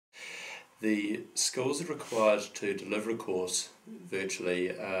The skills required to deliver a course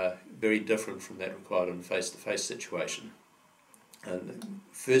virtually are very different from that required in a face-to-face situation. And the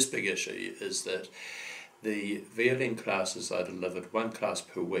first big issue is that the VLN classes are delivered one class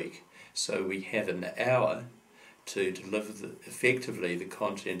per week, so we have an hour to deliver effectively the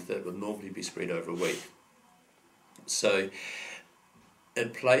content that would normally be spread over a week. So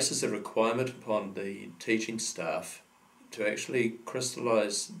it places a requirement upon the teaching staff to actually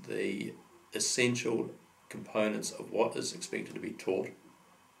crystallise the essential components of what is expected to be taught,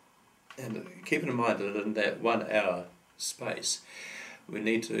 and keeping in mind that in that 1 hour space we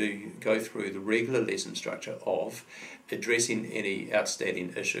need to go through the regular lesson structure of addressing any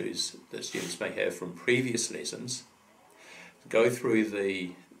outstanding issues that students may have from previous lessons, go through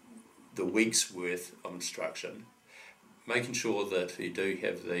the week's worth of instruction, making sure that you do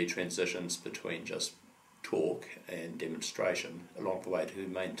have the transitions between just talk and demonstration along the way to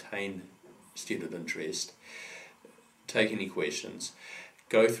maintain student interest, take any questions,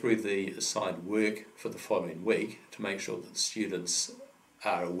 go through the assigned work for the following week to make sure that the students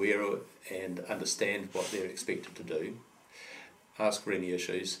are aware of and understand what they're expected to do, ask for any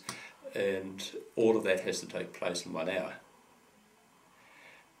issues, and all of that has to take place in 1 hour.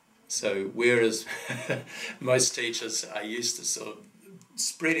 So whereas most teachers are used to sort of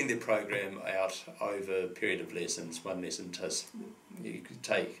spreading their program out over a period of lessons, one lesson you could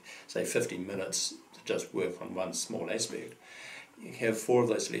take say 15 minutes to just work on one small aspect. You have 4 of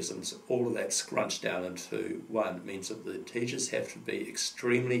those lessons, all of that scrunched down into one. It means that the teachers have to be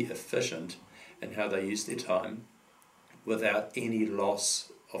extremely efficient in how they use their time without any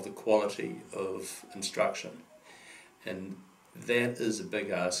loss of the quality of instruction. And that is a big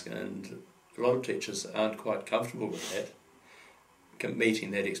ask, and a lot of teachers aren't quite comfortable with that,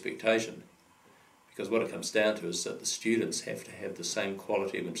 meeting that expectation. Because what it comes down to is that the students have to have the same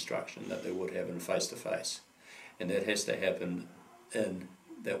quality of instruction that they would have in face-to-face. And that has to happen in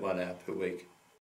that 1 hour per week.